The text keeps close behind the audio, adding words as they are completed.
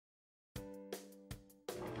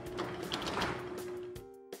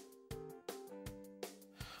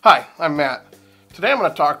Hi, I'm Matt. Today I'm going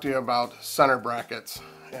to talk to you about center brackets.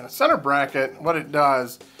 And a center bracket, what it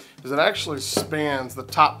does is it actually spans the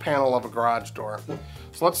top panel of a garage door.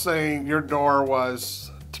 So let's say your door was,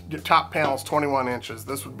 your top panel is 21 inches.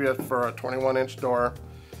 This would be it for a 21-inch door.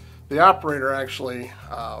 The operator actually,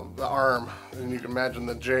 the arm, and you can imagine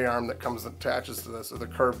the J-arm that attaches to this, or the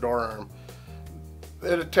curved door arm.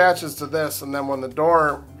 It attaches to this, and then when the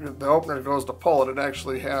opener goes to pull it, it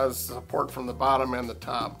actually has support from the bottom and the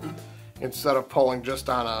top, instead of pulling just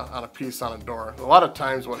on a piece on a door. A lot of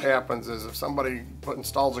times what happens is if somebody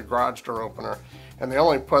installs a garage door opener and they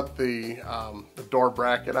only put the door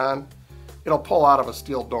bracket on, it'll pull out of a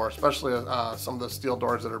steel door, especially some of the steel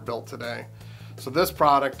doors that are built today. So this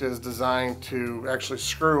product is designed to actually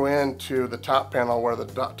screw into the top panel where the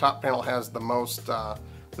top panel has the most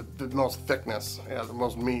thickness, the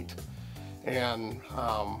most meat, and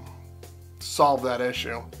solve that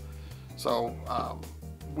issue. So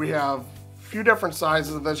we have a few different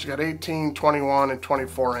sizes of this. You got 18, 21, and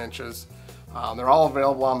 24 inches. They're all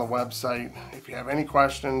available on the website. If you have any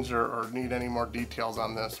questions or need any more details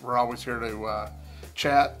on this, we're always here to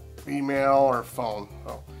chat, email, or phone.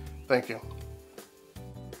 So thank you.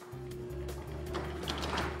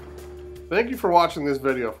 Thank you for watching this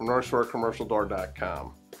video from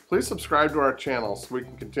NorthshoreCommercialDoor.com. Please subscribe to our channel so we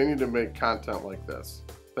can continue to make content like this.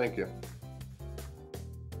 Thank you.